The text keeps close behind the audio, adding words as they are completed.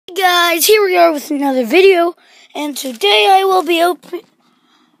guys, here we are with another video, and today I will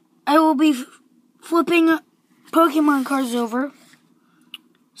be flipping Pokemon cards over.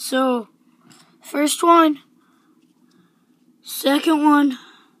 So, first one, second one,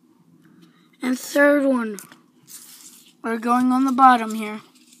 and third one are going on the bottom here.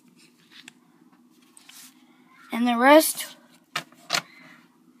 And the rest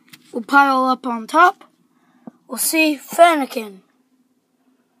will pile up on top. We'll see Fennekin.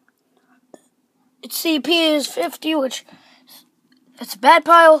 Its CP is 50, which it's a bad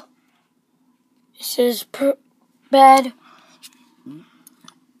pile. This is bad.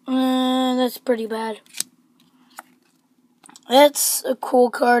 That's pretty bad. That's a cool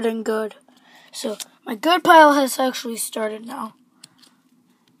card and good. So, my good pile has actually started now.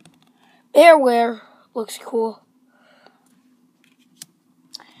 Airware looks cool.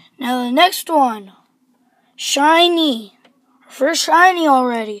 Now the next one. Shiny. First shiny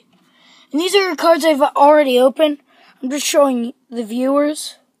already. And these are cards I've already opened. I'm just showing the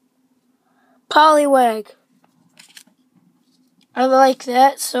viewers. Poliwag. I like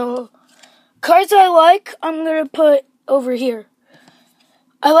that. So, cards I like, I'm going to put over here.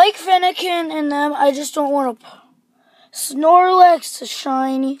 I like Fennekin and them. I just don't want to. Snorlax is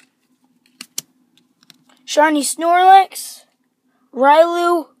shiny. Shiny Snorlax.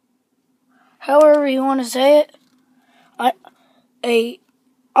 Riolu. However you want to say it.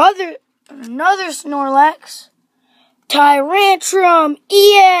 Another Snorlax. Tyrantrum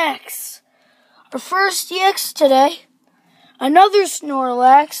EX. Our first EX today. Another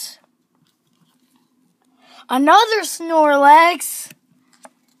Snorlax. Another Snorlax.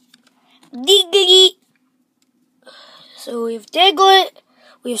 Diglett. So we have Diglett.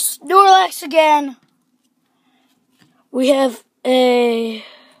 We have Snorlax again. We have a...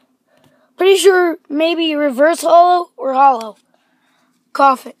 pretty sure maybe reverse holo or holo.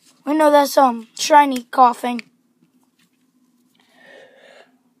 Coughing. I know that's shiny coughing.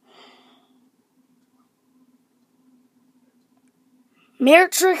 Mirror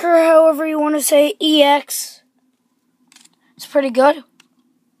Tricker, however you want to say, EX. It's pretty good.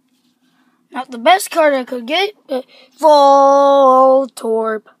 Not the best card I could get, but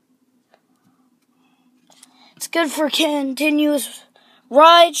Voltorb. It's good for continuous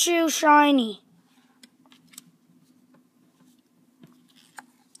Raichu shiny.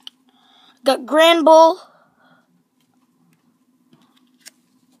 Got Granbull.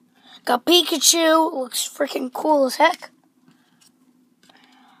 Got Pikachu. Looks freaking cool as heck.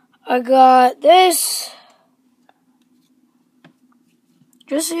 I got this.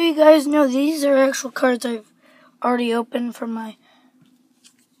 Just so you guys know, these are actual cards I've already opened from my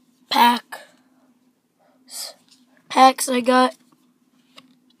packs I got.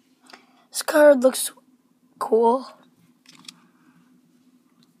 This card looks cool.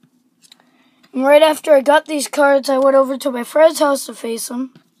 And right after I got these cards, I went over to my friend's house to face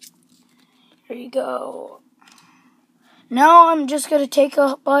them. Here you go. Now I'm just going to take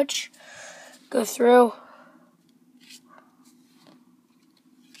a bunch, go through.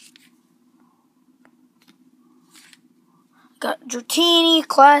 Got Dratini,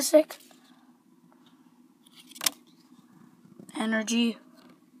 Classic. Energy.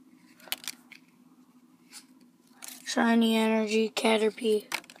 Shiny Energy, Caterpie.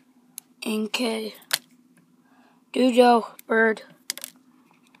 Inkay. Dojo, Bird.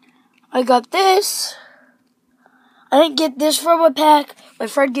 I got this. I didn't get this from a pack. My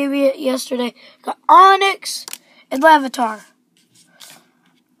friend gave me it yesterday. Got Onyx and Lavatar.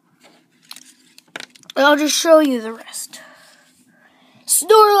 I'll just show you the rest.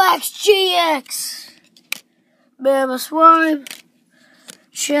 Snorlax GX. Mamoswine.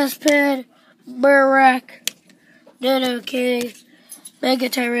 Chesped. Burak. Nidoking. Mega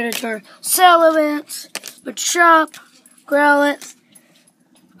Tyranitar. Salamence. Machop. Growlithe.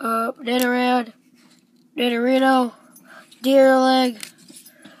 Nidoran. Nidorino. Deerling.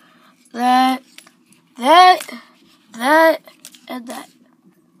 That, and that.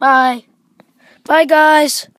 Bye. Bye, guys.